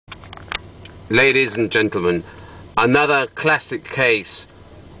Ladies and gentlemen, another classic case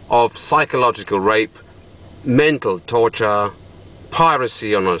of psychological rape, mental torture,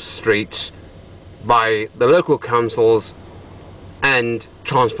 piracy on our streets by the local councils and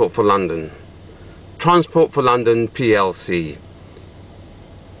Transport for London. Transport for London PLC.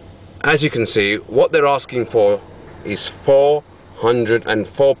 As you can see, what they're asking for is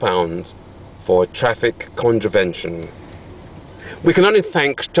 £404 for a traffic contravention. We can only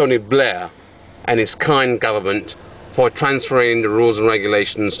thank Tony Blair and his kind government for transferring the rules and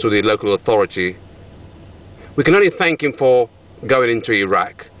regulations to the local authority. We can only thank him for going into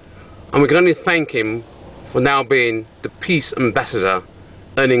Iraq, and we can only thank him for now being the peace ambassador,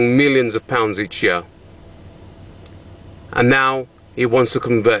 earning millions of pounds each year. And now he wants to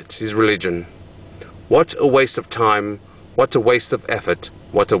convert his religion. What a waste of time, what a waste of effort,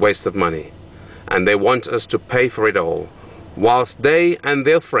 what a waste of money. And they want us to pay for it all, whilst they and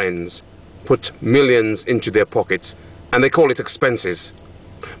their friends put millions into their pockets, and they call it expenses.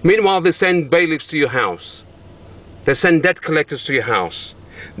 Meanwhile, they send bailiffs to your house. They send debt collectors to your house.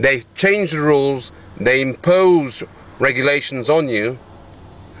 They change the rules. They impose regulations on you.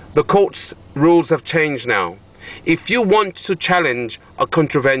 The court's rules have changed now. If you want to challenge a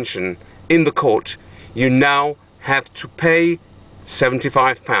contravention in the court, you now have to pay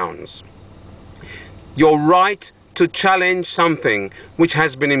 £75. Your right to challenge something which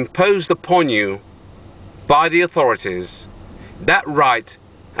has been imposed upon you by the authorities, that right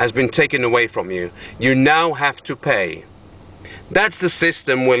has been taken away from you. You now have to pay. That's the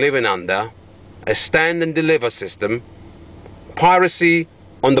system we're living under, a stand and deliver system. Piracy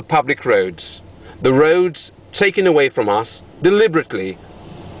on the public roads. The roads taken away from us deliberately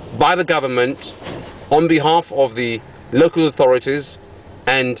by the government on behalf of the local authorities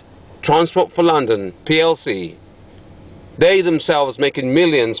and Transport for London PLC. They themselves making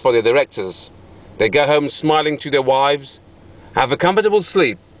millions for their directors. They go home smiling to their wives, have a comfortable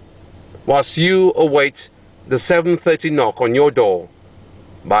sleep, whilst you await the 7:30 knock on your door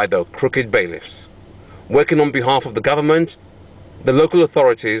by the crooked bailiffs, working on behalf of the government, the local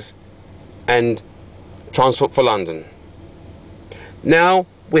authorities and Transport for London. Now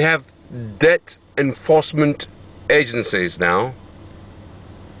we have debt enforcement agencies now,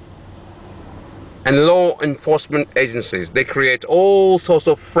 and law enforcement agencies. They create all sorts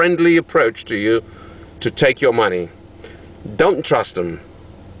of friendly approach to you to take your money. Don't trust them,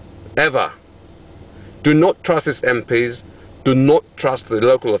 ever. Do not trust these MPs. Do not trust the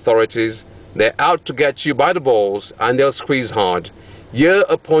local authorities. They're out to get you by the balls, and they'll squeeze hard. Year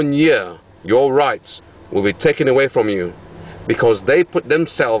upon year, your rights will be taken away from you because they put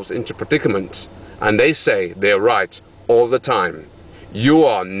themselves into predicaments and they say they're right all the time. You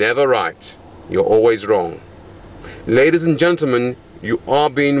are never right. You're always wrong. Ladies and gentlemen, you are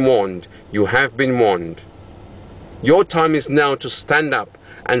being warned. You have been warned. Your time is now to stand up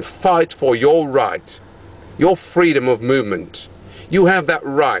and fight for your right, your freedom of movement. You have that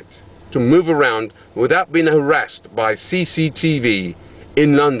right to move around without being harassed by CCTV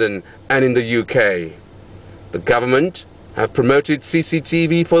in London and in the UK. The government have promoted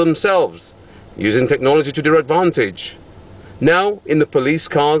CCTV for themselves, using technology to their advantage. Now, in the police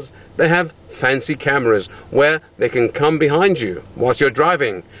cars, they have fancy cameras where they can come behind you whilst you're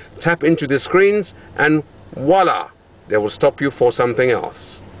driving, tap into the screens, and voila, they will stop you for something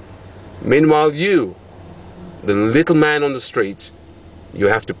else. Meanwhile, you, the little man on the street, you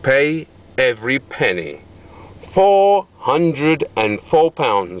have to pay every penny.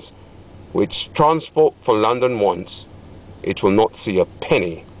 £404, which Transport for London wants. It will not see a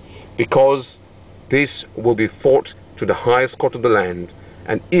penny, because this will be fought to the highest court of the land,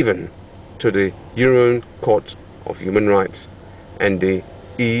 and even to the European Court of Human Rights and the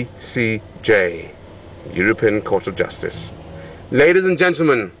ECJ, European Court of Justice. Ladies and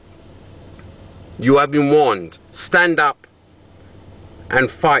gentlemen, you have been warned. Stand up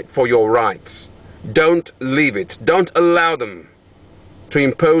and fight for your rights. Don't leave it. Don't allow them to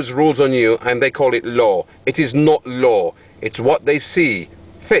impose rules on you and they call it law. It is not law. It's what they see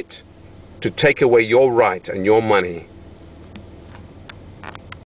fit to take away your right and your money.